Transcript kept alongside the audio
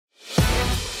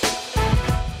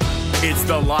It's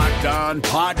the Locked On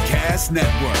Podcast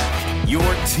Network, your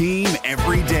team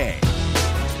every day.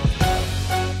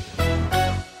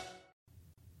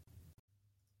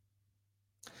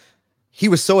 He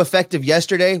was so effective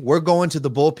yesterday, we're going to the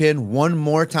bullpen one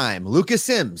more time. Lucas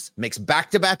Sims makes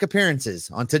back-to-back appearances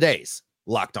on today's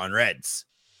Locked On Reds.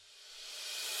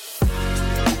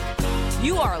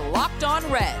 You are Locked On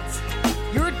Reds,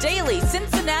 your daily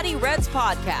Cincinnati Reds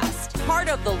podcast, part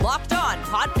of the Locked On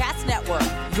Podcast Network,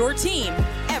 your team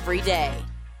every day.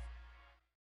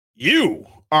 You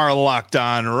are Locked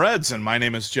On Reds, and my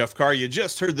name is Jeff Carr. You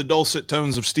just heard the dulcet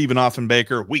tones of Stephen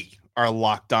Offenbaker. We are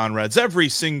Locked On Reds every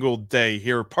single day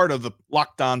here, part of the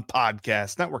Locked On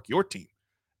Podcast Network, your team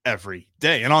every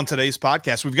day. And on today's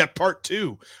podcast, we've got part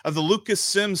two of the Lucas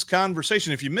Sims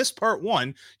conversation. If you missed part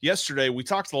one yesterday, we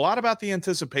talked a lot about the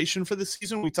anticipation for the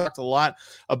season. We talked a lot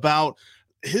about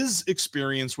his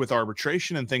experience with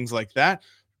arbitration and things like that.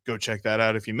 Go check that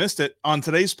out if you missed it. On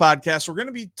today's podcast, we're going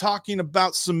to be talking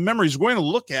about some memories. We're going to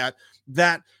look at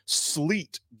that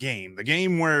Sleet game, the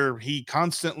game where he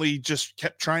constantly just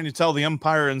kept trying to tell the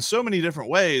umpire in so many different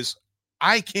ways,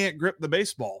 I can't grip the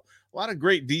baseball. A lot of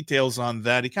great details on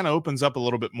that. He kind of opens up a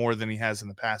little bit more than he has in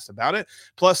the past about it.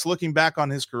 Plus, looking back on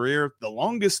his career, the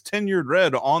longest tenured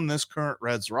Red on this current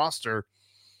Reds roster,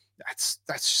 that's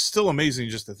still amazing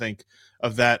just to think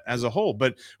of that as a whole.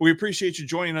 But we appreciate you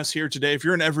joining us here today. If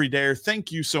you're an everydayer,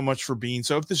 thank you so much for being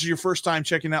so. If this is your first time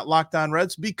checking out Locked On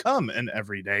Reds, become an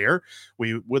everydayer.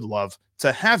 We would love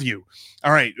to have you.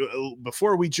 All right,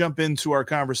 before we jump into our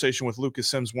conversation with Lucas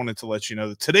Sims, wanted to let you know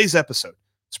that today's episode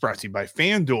is brought to you by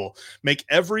FanDuel. Make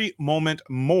every moment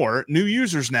more. New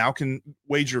users now can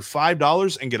wager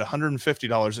 $5 and get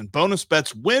 $150 in bonus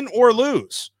bets, win or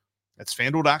lose. That's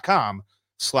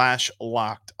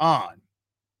FanDuel.com/locked on.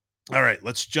 All right,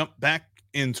 let's jump back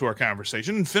into our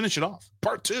conversation and finish it off.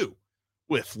 Part two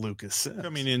with Lucas Sims.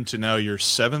 Coming into now your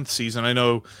seventh season. I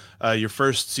know your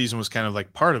first season was kind of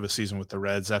like part of a season with the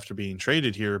Reds after being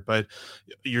traded here, but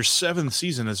your seventh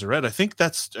season as a Red, I think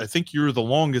you're the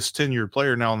longest tenured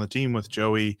player now on the team with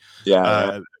Joey.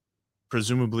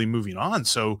 Presumably moving on.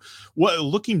 So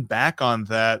looking back on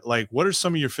that, like what are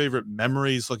some of your favorite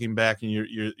memories looking back in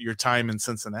your time in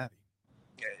Cincinnati?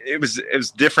 It was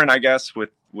different, I guess,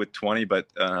 with 20, but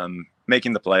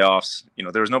making the playoffs,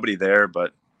 there was nobody there,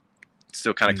 but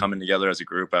still kind of coming together as a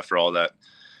group after all that,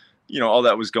 all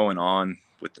that was going on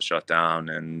with the shutdown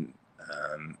and,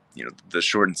 the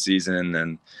shortened season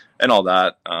and all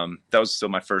that. That was still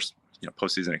my first,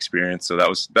 postseason experience. So that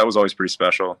was always pretty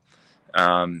special.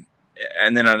 And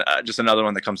then just another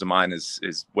one that comes to mind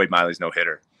is Wade Miley's no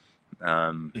hitter.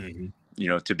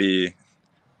 To be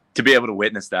able to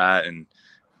witness that and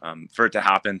for it to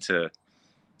happen to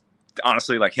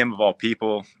honestly, like him of all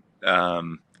people,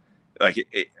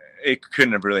 it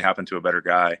couldn't have really happened to a better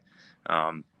guy.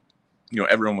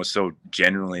 Everyone was so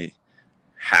genuinely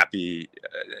happy,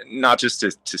 not just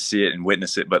to see it and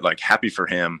witness it, but like happy for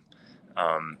him,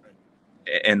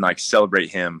 and like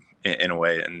celebrate him in a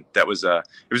way. And it was a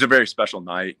very special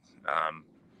night.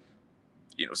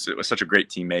 So it was such a great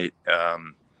teammate.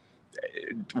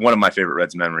 One of my favorite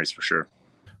Reds memories for sure.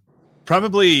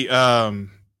 Probably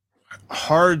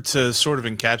hard to sort of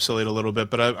encapsulate a little bit,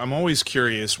 but I'm always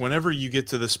curious whenever you get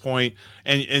to this point,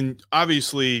 and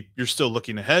obviously you're still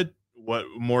looking ahead, what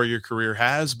more your career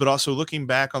has, but also looking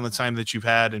back on the time that you've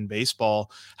had in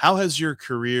baseball, how has your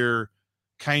career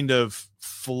kind of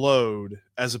flowed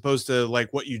as opposed to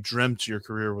like what you dreamt your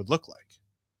career would look like?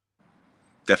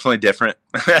 Definitely different.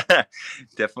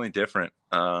 Definitely different.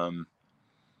 But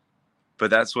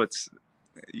that's what's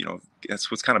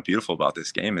kind of beautiful about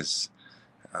this game is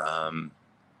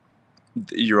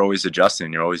you're always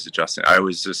adjusting. I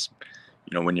was just,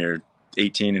 when you're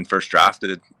 18 and first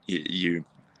drafted, you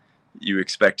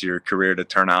expect your career to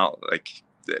turn out like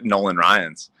Nolan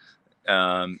Ryan's.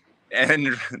 And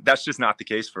that's just not the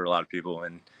case for a lot of people.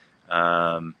 And,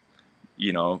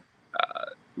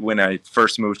 when I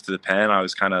first moved to the pen, I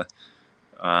was kind of,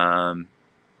 I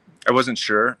wasn't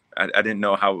sure. I didn't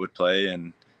know how it would play.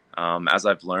 And as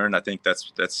I've learned, I think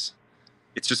it's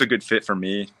just a good fit for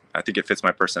me. I think it fits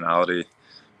my personality.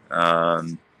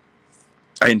 I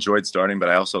enjoyed starting, but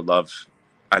I also love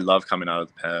coming out of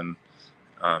the pen.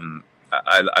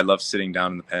 I love sitting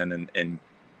down in the pen and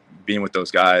being with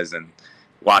those guys and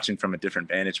watching from a different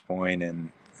vantage point and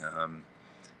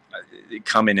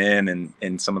coming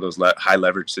in some of those high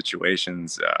leverage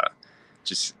situations.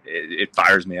 It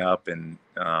fires me up and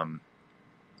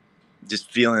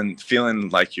just feeling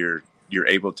like you're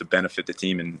able to benefit the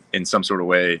team in some sort of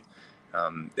way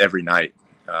every night.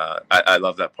 I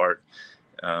love that part.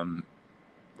 And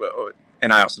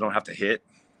I also don't have to hit.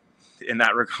 in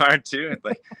that regard too.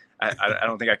 Like I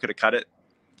don't think I could have cut it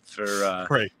for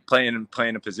playing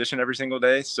a position every single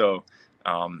day. So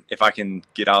if I can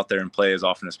get out there and play as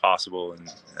often as possible and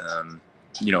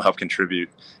help contribute,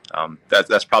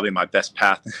 that's probably my best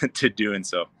path to doing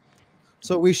so.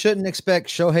 So we shouldn't expect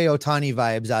Shohei Ohtani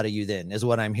vibes out of you then, is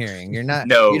what I'm hearing. You're not.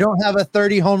 No. You don't have a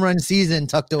 30 home run season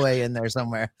tucked away in there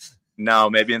somewhere. No,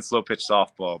 maybe in slow pitch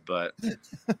softball, but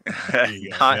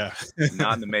not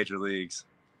in the major leagues.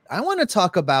 I want to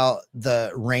talk about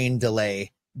the rain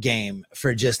delay game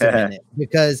for just a minute,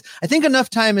 because I think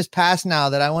enough time has passed now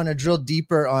that I want to drill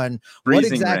deeper on what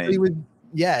exactly was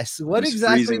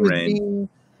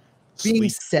being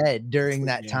said during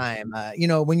that time.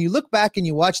 When you look back and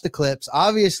you watch the clips,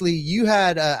 obviously you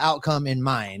had an outcome in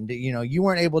mind. You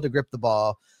weren't able to grip the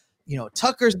ball.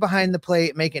 Tucker's behind the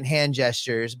plate making hand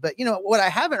gestures. But, what I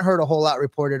haven't heard a whole lot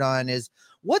reported on is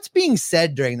what's being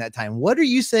said during that time. What are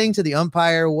you saying to the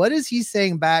umpire? What is he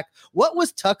saying back? What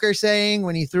was Tucker saying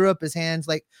when he threw up his hands?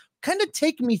 Like, kind of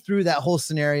take me through that whole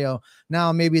scenario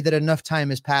now, maybe that enough time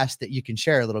has passed that you can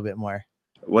share a little bit more.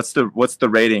 What's the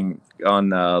rating on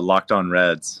Locked On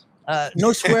Reds?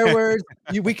 No swear words.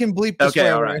 We can bleep the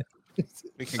swear all right. words.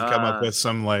 We can come up with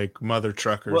some like mother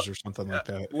truckers or something like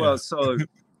that. Well, so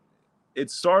it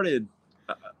started,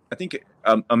 I think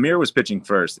Amir was pitching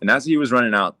first, and as he was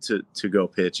running out to go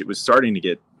pitch, it was starting to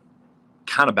get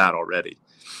kind of bad already.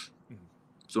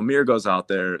 So Amir goes out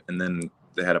there, and then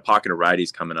they had a pocket of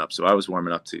righties coming up. So I was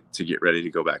warming up to get ready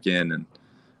to go back in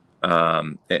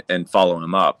and follow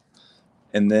him up.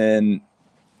 And then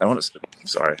I'm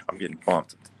getting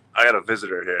bumped. I got a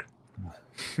visitor here.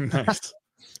 Nice.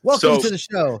 Welcome to the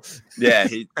show. Yeah,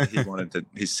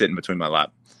 he's sitting between my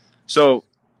lap. So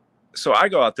I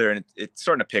go out there and it's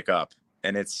starting to pick up,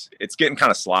 and it's getting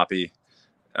kind of sloppy.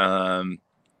 I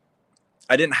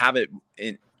didn't have it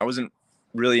I wasn't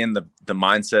really in the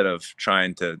mindset of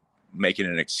trying to make it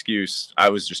an excuse. I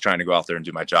was just trying to go out there and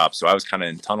do my job. So I was kind of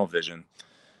in tunnel vision,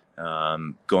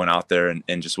 going out there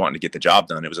and just wanting to get the job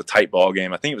done. It was a tight ball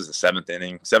game. I think it was the seventh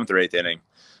or eighth inning.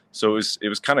 So it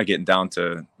was kind of getting down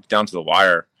to the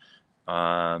wire.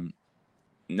 Now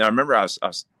I remember I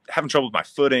was having trouble with my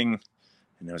footing,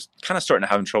 and I was kind of starting to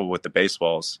having trouble with the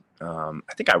baseballs. I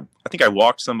think I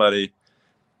walked somebody,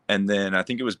 and then I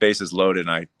think it was bases loaded,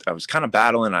 and I was kind of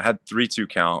battling. I had 3-2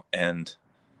 count, and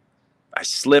I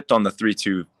slipped on the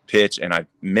 3-2 pitch, and I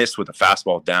missed with a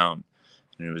fastball down.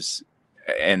 And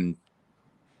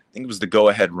I think it was the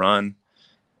go-ahead run.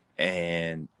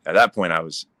 And at that point, I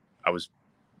was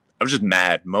just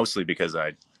mad, mostly because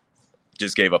I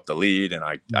just gave up the lead, and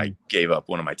I gave up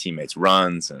one of my teammates'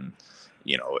 runs, and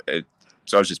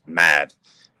so I was just mad.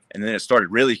 And then it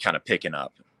started really kind of picking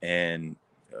up, and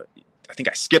I think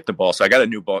I skipped the ball, so I got a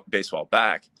new baseball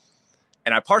back.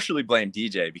 And I partially blame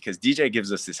DJ, because DJ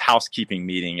gives us this housekeeping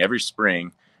meeting every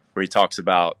spring where he talks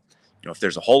about, if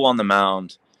there's a hole on the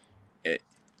mound,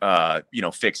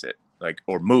 fix it,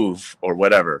 or move or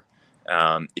whatever.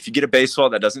 If you get a baseball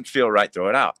that doesn't feel right, throw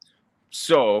it out.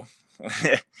 So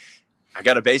I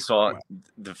got a baseball,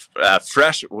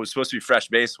 fresh, it was supposed to be fresh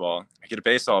baseball. I get a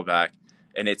baseball back,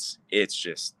 and it's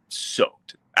just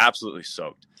soaked, absolutely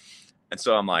soaked. And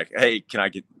so I'm like, hey,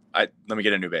 let me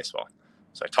get a new baseball.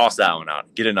 So I toss that one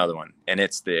out, get another one, and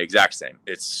it's the exact same.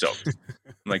 It's soaked.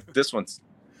 I'm like, this one's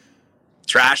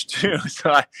trash too.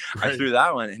 So I threw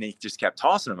that one, and he just kept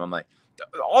tossing them. I'm like,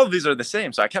 all of these are the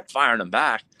same. So I kept firing them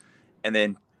back. And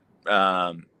then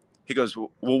he goes, well,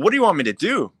 what do you want me to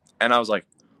do? And I was like,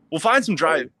 well, find some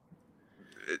dry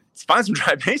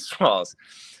baseballs.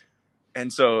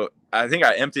 And so I think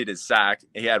I emptied his sack.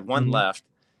 He had one left,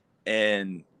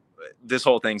 and this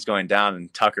whole thing's going down,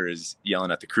 and Tucker is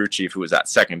yelling at the crew chief, who was at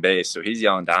second base. So he's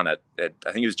yelling down at I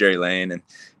think it was Jerry Lane, and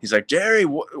he's like, Jerry,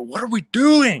 what are we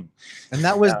doing? And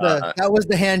that was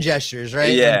the hand gestures,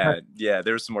 right? Yeah.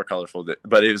 There was some more colorful,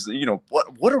 but it was,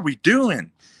 what are we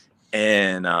doing?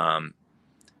 And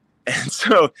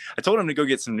so I told him to go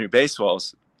get some new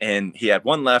baseballs, and he had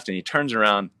one left, and he turns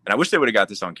around, and I wish they would have got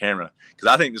this on camera, because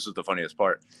I think this was the funniest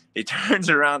part. He turns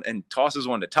around and tosses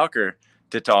one to Tucker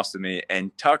to toss to me,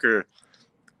 and Tucker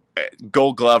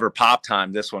Gold Glove or pop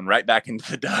time this one right back into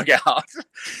the dugout.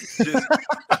 Just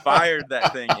fired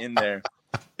that thing in there.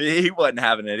 He wasn't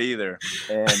having it either.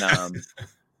 And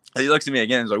he looks at me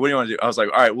again. He's like, what do you want to do? I was like,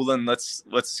 all right, well then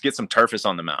let's get some turfus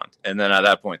on the mound. And then at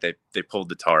that point they pulled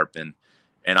the tarp, and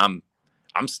I'm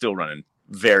still running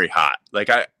very hot.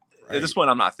 At this point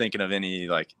I'm not thinking of any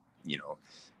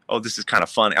this is kind of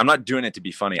funny. I'm not doing it to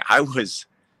be funny.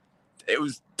 It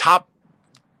was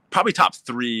probably top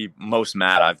 3 most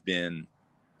mad I've been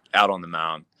out on the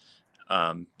mound.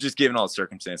 just given all the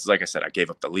circumstances, like I said, I gave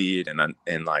up the lead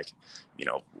and like, you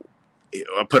know,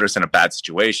 it put us in a bad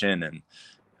situation. And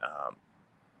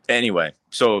anyway,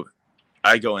 so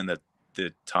I go in the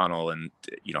tunnel and,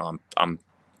 you know, I'm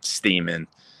steaming,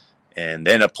 and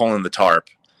they end up pulling the tarp.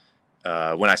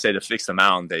 When I say to fix the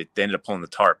mound, they ended up pulling the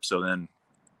tarp. So then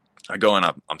I go and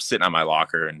I'm sitting on my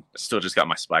locker and still just got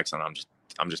my spikes on.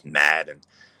 I'm just mad.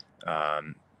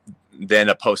 And they end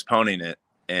up postponing it.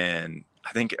 And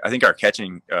I think our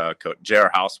catching coach,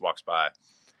 J.R. House, walks by,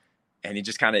 and he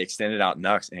just kind of extended out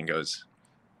Nux and goes,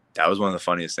 "That was one of the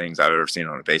funniest things I've ever seen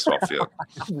on a baseball field."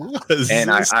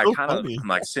 And I kind of, I'm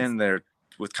like sitting there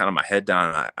with kind of my head down,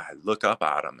 and I look up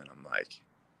at him and I'm like,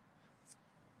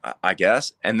 I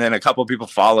guess. And then a couple of people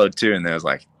followed too, and they was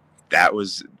like, that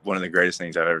was one of the greatest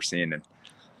things I've ever seen. And,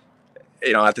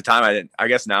 you know, at the time I didn't. I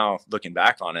guess now looking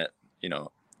back on it, you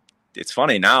know, it's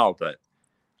funny now, but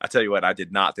I tell you what, I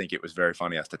did not think it was very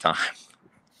funny at the time.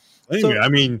 I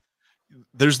mean,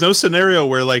 there's no scenario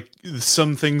where like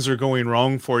some things are going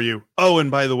wrong for you. Oh,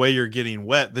 and by the way, you're getting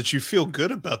wet, that you feel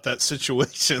good about that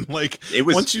situation. Like it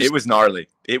was gnarly.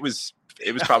 It was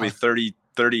probably 30,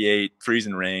 38,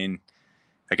 freezing rain.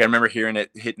 Like I remember hearing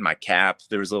it hitting my cap.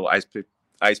 There was little ice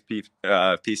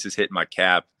pieces hitting my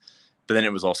cap, but then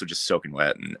it was also just soaking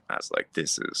wet. And I was like,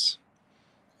 this is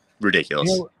ridiculous.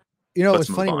 You know, it was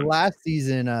funny.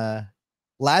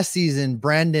 Last season,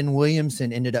 Brandon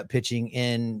Williamson ended up pitching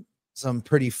in some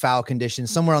pretty foul conditions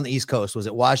somewhere on the East Coast. Was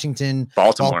it Washington?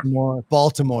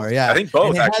 Baltimore. Yeah. I think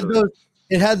both actually.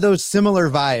 It had those similar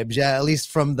vibes. Yeah. At least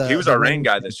from he was our rain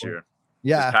guy this year.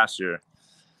 Yeah. This past year.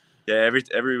 Yeah.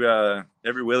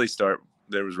 Every Willie start,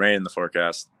 there was rain in the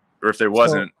forecast, or if there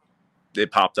wasn't, it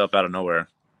popped up out of nowhere.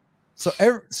 So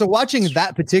watching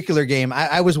that particular game,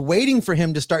 I was waiting for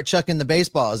him to start chucking the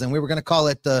baseballs, and we were going to call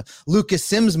it the Lucas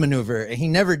Sims maneuver, and he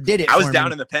never did it. I was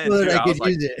down in the pen.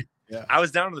 I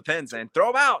was down in the pen saying, throw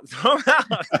him out.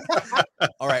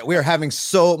 All right. We are having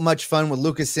so much fun with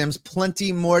Lucas Sims.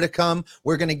 Plenty more to come.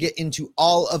 We're going to get into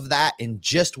all of that in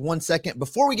just 1 second.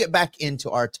 Before we get back into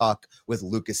our talk with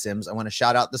Lucas Sims, I want to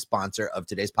shout out the sponsor of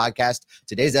today's podcast.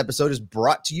 Today's episode is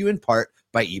brought to you in part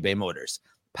by eBay Motors.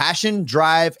 Passion,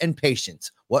 drive, and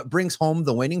patience. What brings home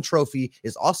the winning trophy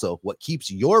is also what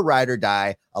keeps your ride or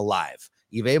die alive.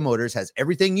 eBay Motors has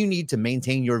everything you need to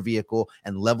maintain your vehicle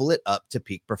and level it up to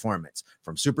peak performance.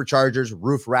 From superchargers,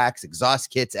 roof racks, exhaust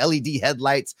kits, LED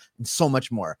headlights, and so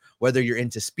much more. Whether you're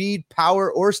into speed, power,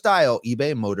 or style,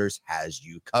 eBay Motors has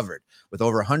you covered. With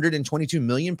over 122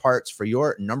 million parts for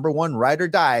your number one ride or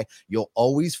die, you'll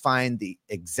always find the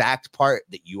exact part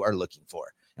that you are looking for.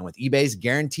 And with eBay's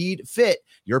guaranteed fit,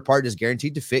 your part is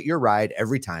guaranteed to fit your ride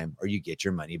every time, or you get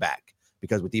your money back.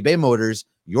 Because with eBay Motors,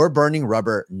 you're burning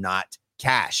rubber, not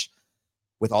cash.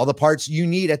 With all the parts you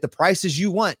need at the prices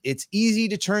you want, it's easy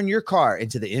to turn your car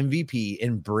into the MVP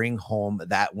and bring home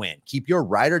that win. Keep your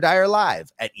ride or die alive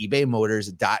at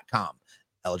ebaymotors.com.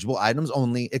 Eligible items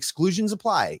only. Exclusions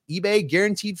apply. eBay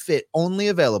guaranteed fit only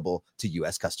available to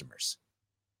U.S. customers.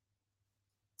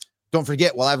 Don't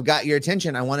forget, while I've got your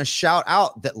attention, I want to shout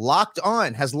out that Locked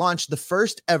On has launched the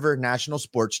first ever national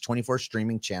sports 24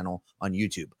 streaming channel on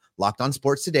YouTube. Locked On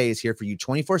Sports Today is here for you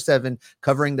 24/7,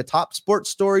 covering the top sports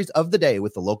stories of the day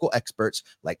with the local experts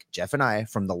like Jeff and I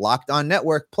from the Locked On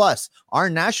Network, plus our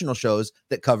national shows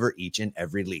that cover each and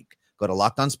every league. Go to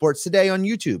Locked On Sports Today on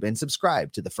YouTube and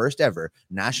subscribe to the first ever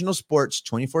national sports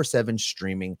 24/7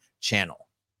 streaming channel.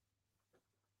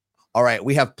 All right,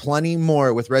 we have plenty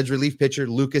more with Reds relief pitcher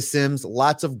Lucas Sims.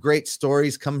 Lots of great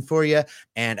stories come for you,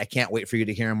 and I can't wait for you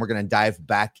to hear them. We're going to dive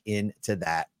back into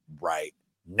that right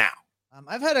now.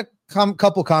 I've had a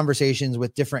couple conversations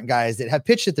with different guys that have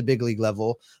pitched at the big league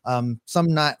level,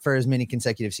 some not for as many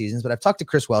consecutive seasons, but I've talked to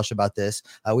Chris Welsh about this.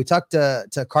 We talked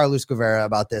to Carlos Guevara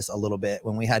about this a little bit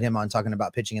when we had him on talking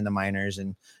about pitching in the minors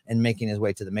and making his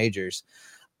way to the majors.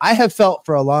 I have felt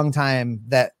for a long time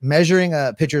that measuring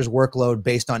a pitcher's workload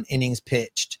based on innings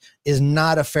pitched is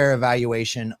not a fair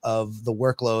evaluation of the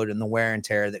workload and the wear and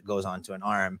tear that goes onto an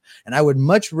arm. And I would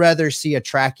much rather see a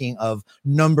tracking of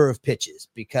number of pitches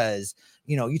because,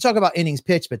 you know, you talk about innings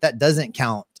pitched, but that doesn't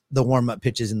count the warm-up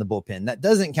pitches in the bullpen. That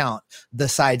doesn't count the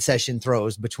side session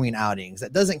throws between outings.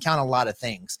 That doesn't count a lot of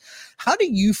things. How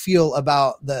do you feel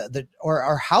about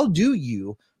or how do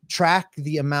you track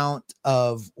the amount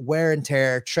of wear and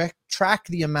tear, track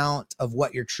the amount of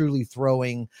what you're truly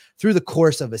throwing through the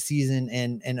course of a season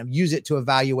and use it to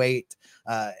evaluate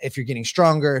if you're getting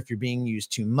stronger, if you're being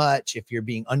used too much, if you're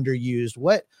being underused?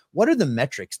 What are the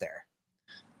metrics there?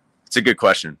 It's a good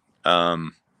question.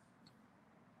 Number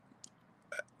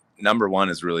one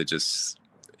is really just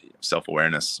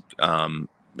self-awareness,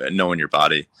 knowing your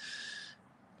body.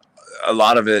 a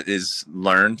lot of it is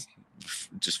learned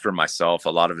just for myself. A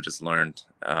lot of it is learned.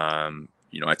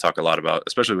 I talk a lot about,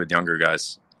 especially with younger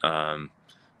guys,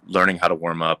 learning how to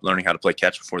warm up, learning how to play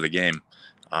catch before the game.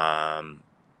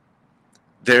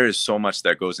 There is so much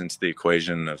that goes into the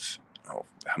equation of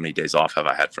how many days off have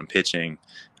I had from pitching?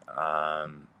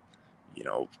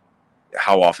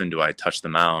 How often do I touch the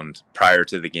mound prior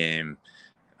to the game?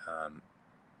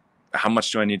 How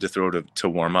much do I need to throw to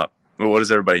warm up? Well, what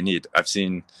does everybody need? I've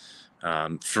seen,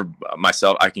 for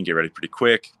myself, I can get ready pretty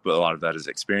quick, but a lot of that is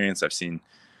experience.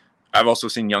 I've also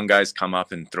seen young guys come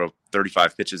up and throw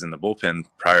 35 pitches in the bullpen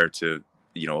prior to,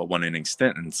 a 1 inning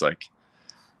stint. And it's like,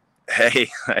 hey,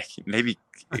 maybe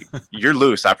you're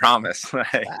loose. I promise.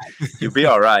 You'll be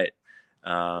all right.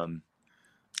 A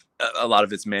lot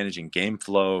of it's managing game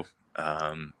flow.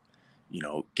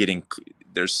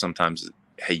 There's sometimes,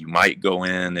 hey, you might go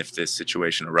in if this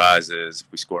situation arises,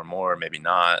 if we score more, maybe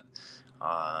not.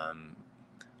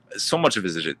 So much of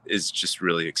it is just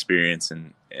really experience.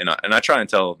 And I try and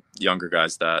tell younger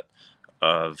guys that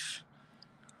of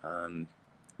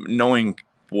knowing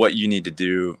what you need to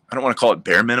do. I don't want to call it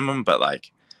bare minimum, but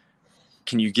like,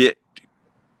 can you get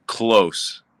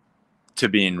close to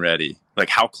being ready? Like,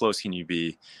 how close can you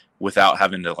be without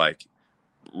having to like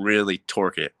really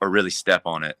torque it or really step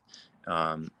on it?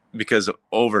 Because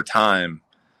over time,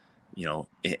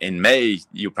 in May,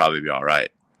 you'll probably be all right.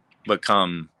 But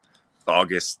come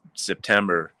August,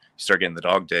 September, you start getting the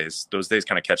dog days. Those days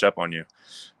kind of catch up on you.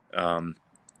 And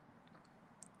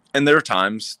there are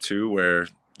times too where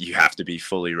you have to be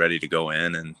fully ready to go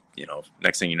in, and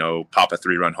next thing you know, pop a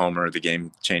 3-run homer, the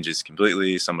game changes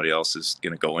completely. Somebody else is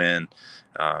going to go in.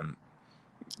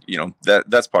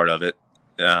 That's part of it.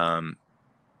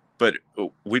 But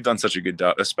we've done such a good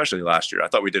job, especially last year. I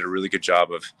thought we did a really good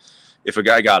job of, if a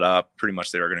guy got up, pretty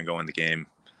much they were going to go in the game.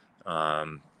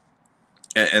 And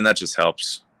that just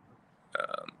helps,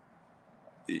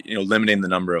 limiting the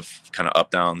number of kind of up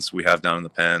downs we have down in the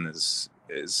pen is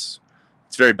it's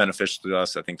very beneficial to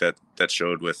us. I think that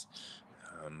showed with,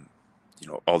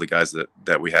 all the guys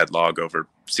that we had log over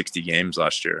 60 games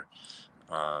last year.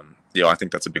 I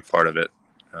think that's a big part of it.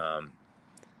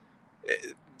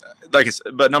 Like I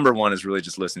said, but number one is really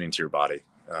just listening to your body.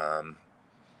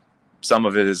 Some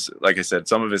of it is, like I said,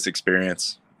 some of it's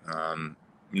experience,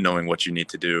 knowing what you need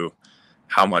to do,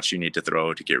 how much you need to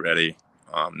throw to get ready,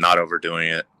 not overdoing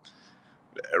it,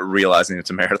 realizing it's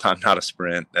a marathon, not a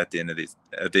sprint at the end of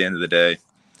the day.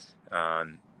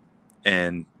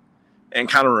 And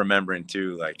kind of remembering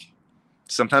too, like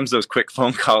sometimes those quick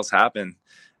phone calls happen.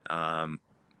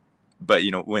 But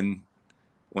when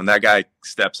that guy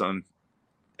steps into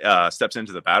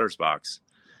the batter's box,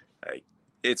 like,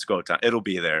 it's go time. It'll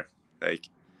be there. Like,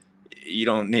 you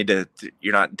don't need to,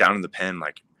 you're not down in the pen,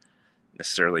 like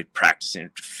necessarily practicing,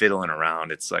 fiddling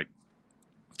around. It's like,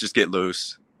 just get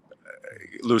loose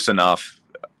enough.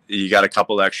 You got a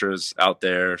couple extras out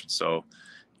there, so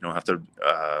you don't have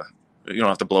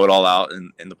to blow it all out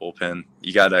in the bullpen.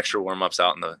 You got extra warm-ups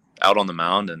out on the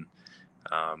mound, and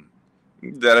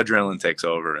that adrenaline takes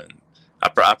over. And I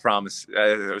promise,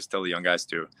 I always tell the young guys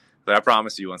too, that I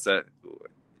promise you, once that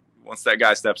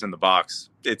guy steps in the box,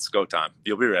 it's go time.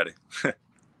 You'll be ready.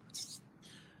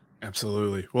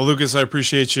 Absolutely. Well, Lucas, I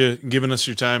appreciate you giving us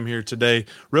your time here today.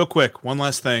 Real quick, one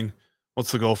last thing.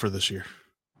 What's the goal for this year?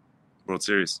 World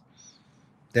Series.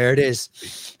 There it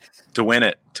is. To win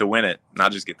it,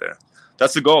 not just get there.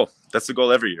 That's the goal. That's the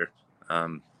goal every year. I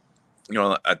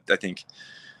think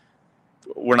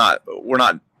we're not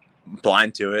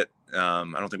blind to it. I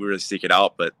don't think we really seek it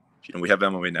out, but we have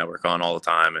MLB Network on all the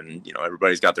time, and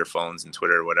everybody's got their phones and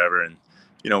Twitter or whatever, and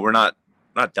we're not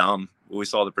dumb. We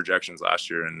saw the projections last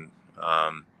year, and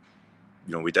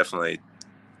we definitely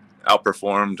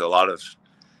outperformed a lot of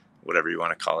whatever you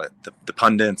want to call it, the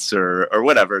pundits or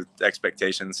whatever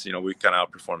expectations. We kind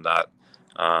of outperformed that.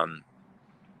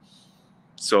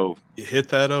 So you hit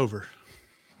that over.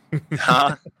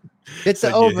 Huh? It's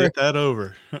over. Hit that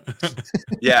over.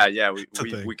 Yeah.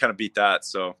 We kind of beat that.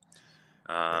 So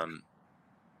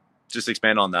just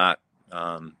expand on that.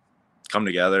 Come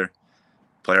together,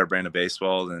 play our brand of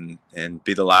baseball, and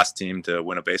be the last team to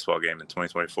win a baseball game in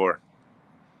 2024.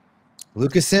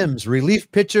 Lucas Sims,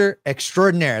 relief pitcher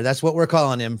extraordinaire. That's what we're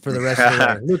calling him for the rest of the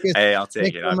year. Lucas, hey, I'll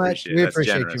take it. I appreciate it. We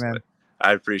appreciate you, man.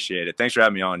 I appreciate it. Thanks for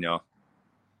having me on, y'all.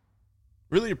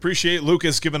 Really appreciate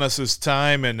Lucas giving us his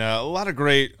time, and a lot of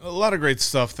great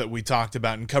stuff that we talked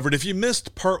about and covered. If you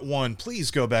missed part 1,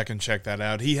 please go back and check that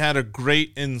out. He had a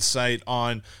great insight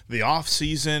on the off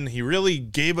season. He really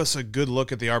gave us a good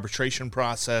look at the arbitration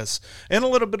process and a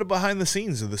little bit of behind the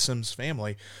scenes of the Sims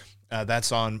family.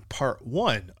 That's on part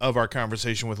 1 of our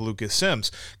conversation with Lucas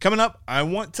Sims. Coming up, I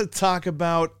want to talk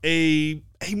about a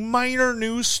minor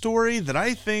news story that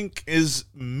I think is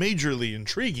majorly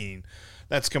intriguing.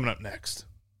 That's coming up next.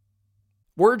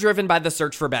 We're driven by the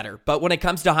search for better, but when it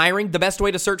comes to hiring, the best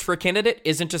way to search for a candidate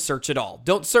isn't to search at all.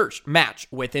 Don't search, match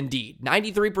with Indeed.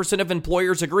 93% of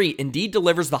employers agree Indeed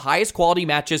delivers the highest quality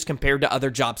matches compared to other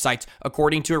job sites,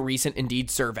 according to a recent Indeed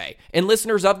survey. And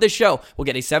listeners of this show will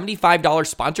get a $75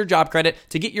 sponsored job credit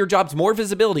to get your jobs more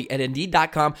visibility at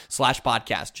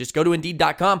Indeed.com/podcast. Just go to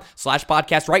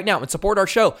Indeed.com/podcast right now and support our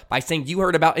show by saying you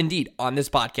heard about Indeed on this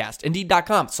podcast.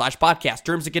 Indeed.com/podcast.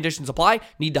 Terms and conditions apply.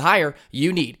 Need to hire?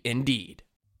 You need Indeed.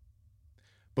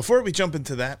 Before we jump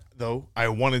into that, though, I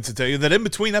wanted to tell you that in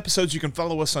between episodes, you can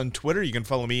follow us on Twitter. You can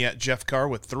follow me at Jeff Carr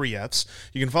with 3 Fs.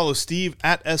 You can follow Steve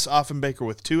at S. Offenbaker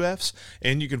with 2 Fs.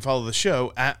 And you can follow the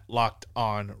show at Locked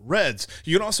On Reds.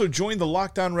 You can also join the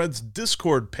Locked On Reds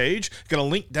Discord page. Got a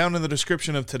link down in the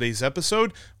description of today's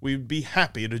episode. We'd be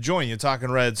happy to join you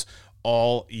talking Reds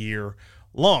all year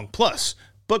long. Plus,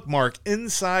 bookmark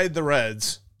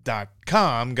InsideTheReds.com.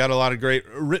 Got a lot of great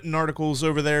written articles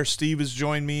over there. Steve has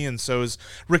joined me, and so is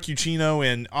Rick Uccino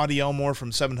and Audie Elmore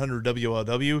from 700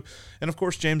 WLW, and of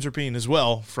course James Rapine as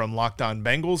well from Locked On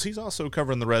Bengals. He's also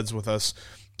covering the Reds with us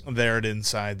there at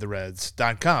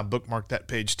InsideTheReds.com. Bookmark that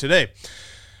page today.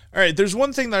 All right, there's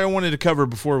one thing that I wanted to cover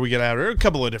before we get out, or a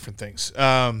couple of different things.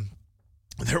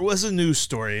 There was a news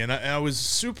story, and I was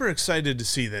super excited to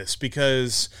see this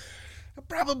because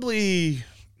probably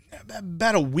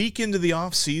about a week into the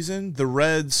offseason, the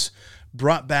Reds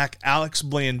brought back Alex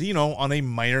Blandino on a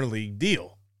minor league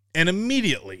deal. And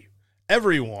immediately,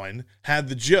 everyone had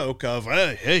the joke of,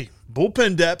 hey,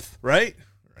 bullpen depth, right?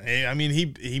 I mean,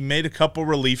 he made a couple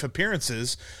relief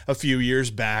appearances a few years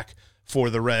back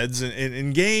for the Reds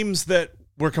in games that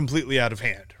were completely out of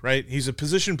hand, right? He's a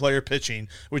position player pitching,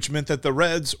 which meant that the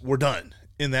Reds were done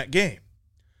in that game.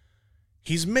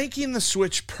 He's making the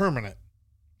switch permanent.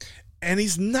 And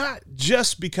he's not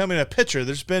just becoming a pitcher.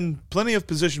 There's been plenty of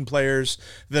position players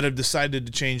that have decided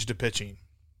to change to pitching,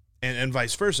 and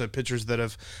vice versa, pitchers that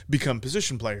have become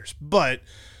position players. But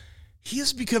he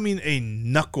is becoming a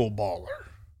knuckleballer.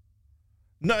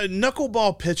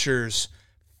 Knuckleball pitchers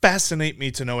fascinate me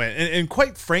to no end. And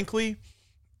quite frankly,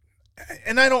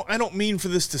 and I don't mean for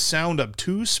this to sound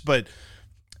obtuse, but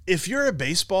if you're a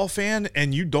baseball fan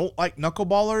and you don't like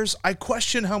knuckleballers, I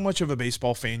question how much of a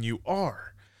baseball fan you are.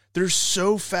 They're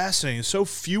so fascinating, so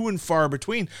few and far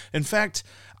between. In fact,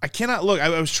 I cannot look. I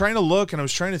was trying to look, and I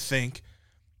was trying to think.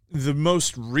 The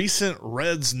most recent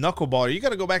Reds knuckleballer, you got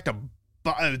to go back to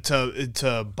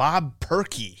Bob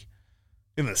Perky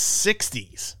in the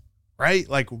 60s, right?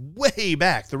 Like way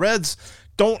back. The Reds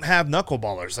don't have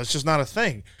knuckleballers. That's just not a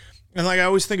thing. And like I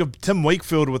always think of Tim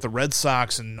Wakefield with the Red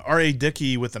Sox and R.A.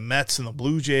 Dickey with the Mets and the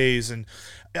Blue Jays, and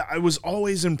I was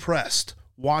always impressed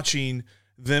watching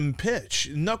them pitch.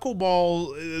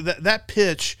 Knuckleball, that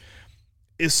pitch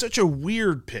is such a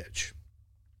weird pitch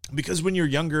because when you're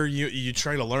younger, you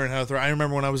try to learn how to throw. I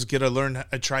remember when I was a kid,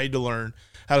 I tried to learn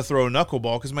how to throw a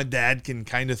knuckleball because my dad can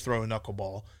kind of throw a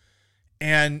knuckleball,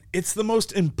 and it's the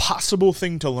most impossible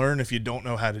thing to learn if you don't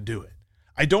know how to do it.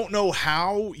 I don't know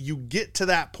how you get to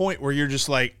that point where you're just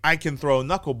like, I can throw a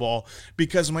knuckleball,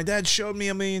 because my dad showed me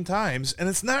a million times, and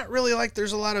it's not really like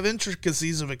there's a lot of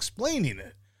intricacies of explaining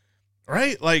it.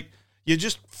 Right? Like, you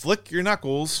just flick your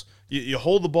knuckles, you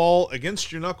hold the ball against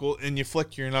your knuckle, and you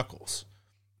flick your knuckles.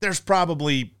 There's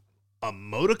probably a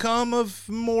modicum of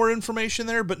more information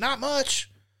there, but not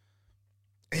much.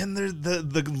 And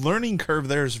the learning curve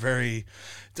there is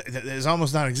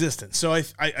almost non-existent. So I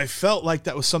felt like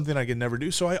that was something I could never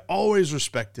do. So I always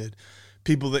respected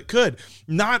people that could.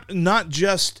 Not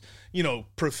just,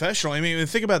 professional. I mean,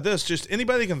 think about this. Just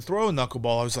anybody can throw a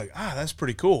knuckleball. I was like, that's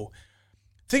pretty cool.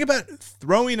 Think about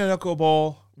throwing a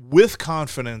knuckleball with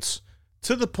confidence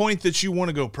to the point that you want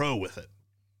to go pro with it.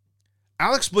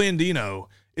 Alex Blandino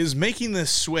is making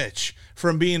this switch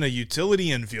from being a utility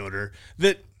infielder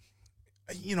that,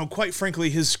 quite frankly,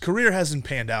 his career hasn't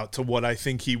panned out to what I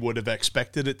think he would have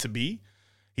expected it to be.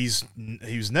 He's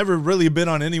never really been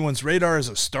on anyone's radar as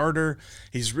a starter.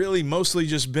 He's really mostly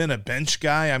just been a bench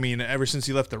guy. I mean, ever since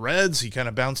he left the Reds, he kind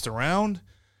of bounced around.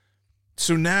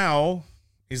 So now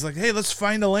he's like, hey, let's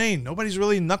find a lane. Nobody's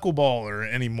really knuckleballer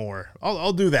anymore.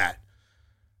 I'll do that.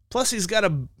 Plus, he's got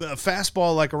a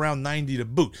fastball like around 90 to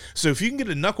boot. So if you can get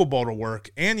a knuckleball to work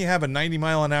and you have a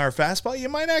 90-mile-an-hour fastball, you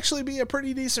might actually be a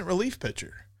pretty decent relief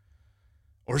pitcher.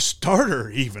 Or starter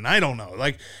even. I don't know.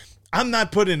 Like, I'm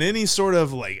not putting any sort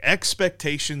of like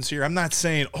expectations here. I'm not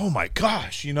saying, oh my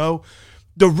gosh, the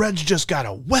Reds just got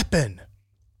a weapon.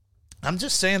 I'm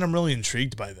just saying I'm really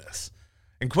intrigued by this.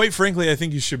 And quite frankly, I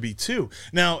think you should be too.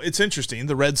 Now, it's interesting.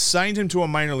 The Reds signed him to a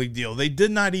minor league deal. They did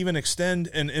not even extend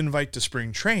an invite to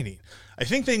spring training. I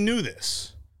think they knew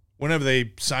this whenever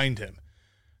they signed him.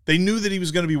 They knew that he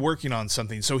was going to be working on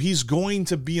something. So he's going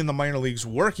to be in the minor leagues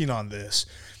working on this.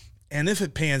 And if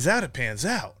it pans out, it pans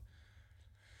out.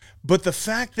 But the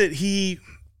fact that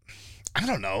I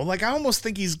don't know, like I almost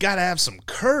think he's got to have some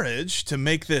courage to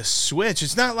make this switch.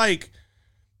 It's not like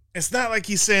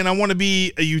he's saying, I want to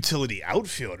be a utility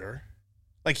outfielder.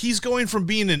 Like he's going from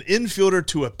being an infielder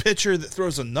to a pitcher that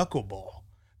throws a knuckleball.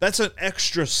 That's an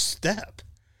extra step.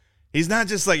 He's not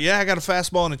just like, yeah, I got a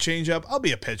fastball and a changeup. I'll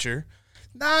be a pitcher.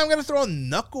 Nah, I'm going to throw a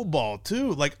knuckleball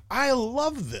too. Like I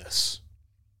love this.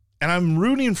 And I'm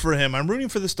rooting for him. I'm rooting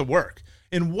for this to work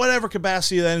in whatever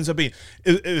capacity that ends up being.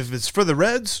 If it's for the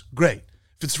Reds, great.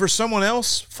 If it's for someone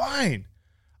else, fine.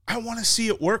 I want to see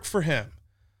it work for him.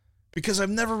 Because I've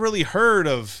never really heard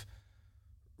of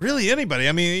really anybody.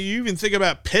 I mean, you even think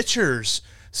about pitchers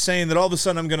saying that all of a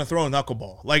sudden I'm going to throw a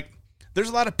knuckleball. Like, there's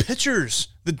a lot of pitchers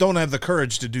that don't have the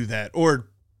courage to do that or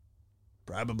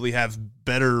probably have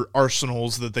better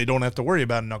arsenals that they don't have to worry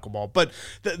about a knuckleball. But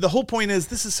the whole point is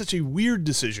this is such a weird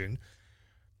decision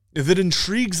that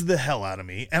intrigues the hell out of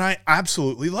me, and I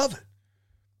absolutely love it.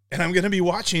 And I'm going to be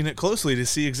watching it closely to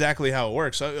see exactly how it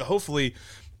works. Hopefully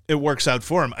it works out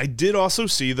for him. I did also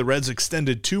see the Reds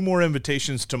extended 2 more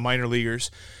invitations to minor leaguers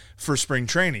for spring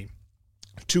training.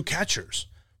 2 catchers.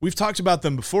 We've talked about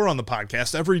them before on the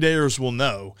podcast. Everydayers will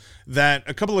know that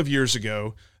a couple of years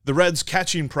ago, the Reds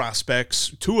catching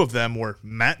prospects, 2 of them were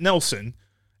Matt Nelson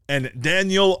and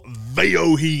Daniel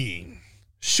Veoheen.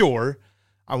 Sure,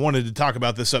 I wanted to talk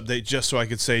about this update just so I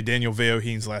could say Daniel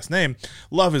Veoheen's last name.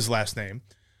 Love his last name.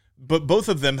 But both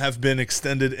of them have been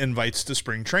extended invites to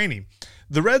spring training.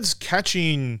 The Reds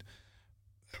catching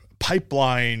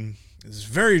pipeline is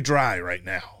very dry right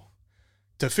now.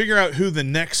 To figure out who the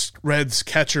next Reds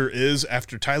catcher is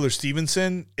after Tyler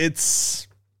Stevenson, it's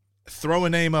throw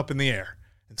a name up in the air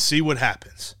and see what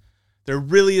happens. There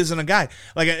really isn't a guy.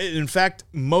 Like, in fact,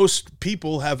 most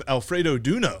people have Alfredo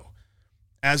Duno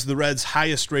as the Reds'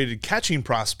 highest-rated catching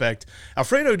prospect.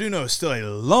 Alfredo Duno is still a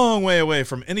long way away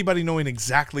from anybody knowing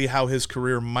exactly how his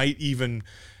career might even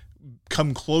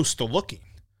come close to looking.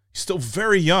 He's still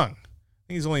very young. I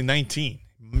think he's only 19,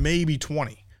 maybe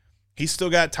 20. He's still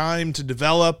got time to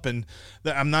develop, and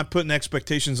I'm not putting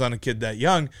expectations on a kid that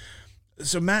young.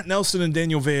 So Matt Nelson and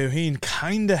Daniel Veoheen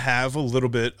kind of have a little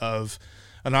bit of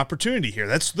an opportunity here.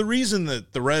 That's the reason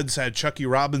that the Reds had Chucky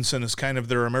Robinson as kind of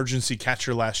their emergency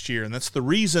catcher last year, and that's the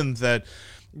reason that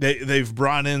they've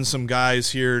brought in some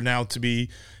guys here now to be,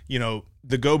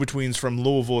 the go-betweens from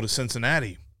Louisville to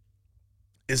Cincinnati,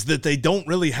 is that they don't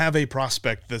really have a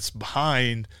prospect that's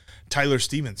behind Tyler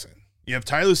Stevenson. You have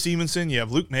Tyler Stevenson, you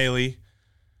have Luke Maile, and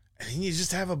then you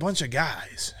just have a bunch of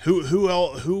guys.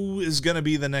 Who is going to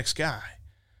be the next guy?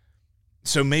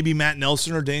 So maybe Matt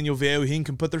Nelson or Daniel Veoheen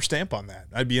can put their stamp on that.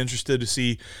 I'd be interested to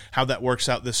see how that works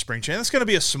out this spring training. That's going to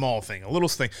be a small thing, a little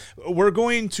thing. We're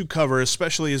going to cover,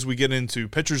 especially as we get into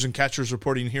pitchers and catchers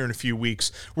reporting here in a few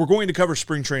weeks, we're going to cover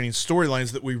spring training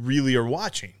storylines that we really are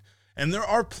watching. And there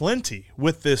are plenty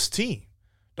with this team.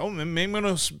 Don't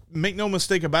make no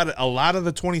mistake about it. A lot of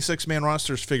the 26-man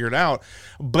roster is figured out,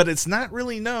 but it's not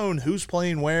really known who's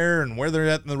playing where and where they're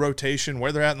at in the rotation,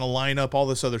 where they're at in the lineup, all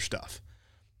this other stuff.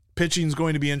 Pitching is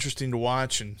going to be interesting to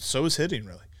watch, and so is hitting,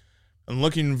 really. I'm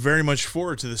looking very much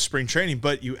forward to this spring training,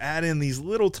 but you add in these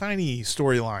little tiny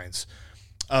storylines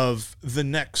of the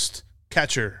next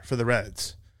catcher for the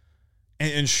Reds.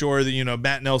 And sure that,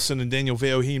 Matt Nelson and Daniel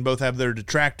Veoheen both have their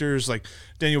detractors. Like,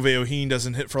 Daniel Veoheen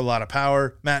doesn't hit for a lot of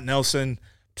power. Matt Nelson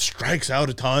strikes out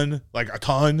a ton. Like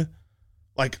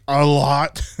a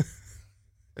lot.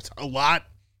 It's a lot.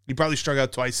 He probably struck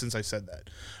out twice since I said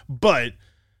that. But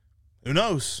who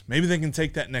knows? Maybe they can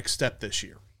take that next step this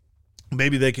year.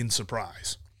 Maybe they can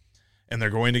surprise. And they're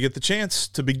going to get the chance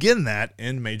to begin that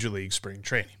in Major League Spring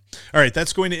Training. All right,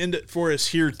 that's going to end it for us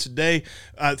here today.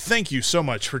 Thank you so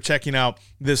much for checking out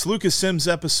this Lucas Sims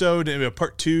episode,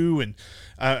 part 2, and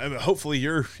hopefully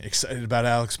you're excited about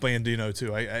Alex Blandino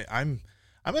too. I'm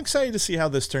excited to see how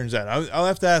this turns out. I'll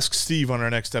have to ask Steve on our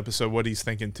next episode what he's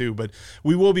thinking too, but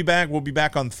we will be back. We'll be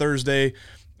back on Thursday.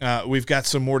 We've got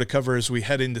some more to cover as we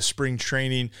head into spring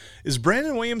training. Is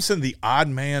Brandon Williamson the odd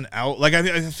man out? Like,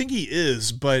 I think he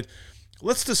is, but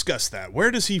let's discuss that.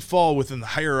 Where does he fall within the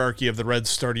hierarchy of the Reds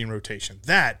starting rotation?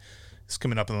 That is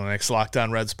coming up in the next Locked On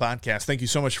Reds podcast. Thank you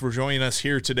so much for joining us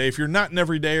here today. If you're not an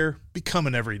everydayer, become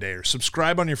an everydayer.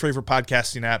 Subscribe on your favorite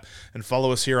podcasting app and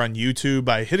follow us here on YouTube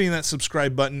by hitting that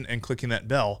subscribe button and clicking that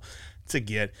bell to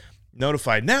get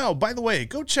notified. Now, by the way,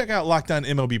 go check out Locked On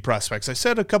MLB Prospects. I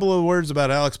said a couple of words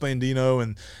about Alex Blandino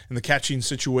and the catching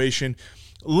situation.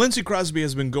 Lindsey Crosby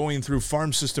has been going through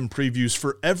farm system previews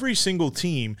for every single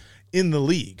team in the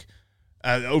league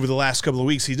over the last couple of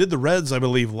weeks. He did the Reds, I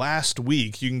believe, last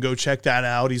week. You can go check that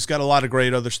out. He's got a lot of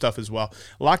great other stuff as well.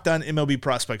 Locked On MLB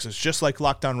Prospects is just like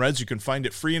Locked On Reds. You can find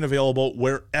it free and available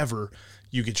wherever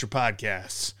you get your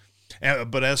podcasts.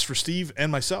 But as for Steve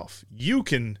and myself, you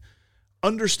can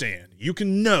understand, you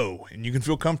can know, and you can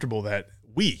feel comfortable that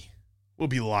we will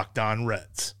be Locked On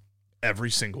Reds every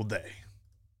single day.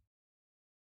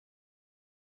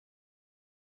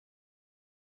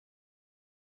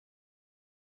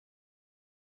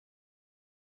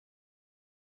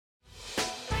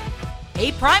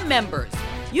 Hey, Prime members,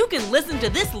 you can listen to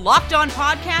this Locked On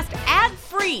podcast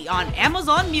ad-free on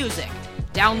Amazon Music.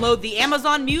 Download the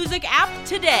Amazon Music app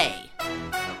today.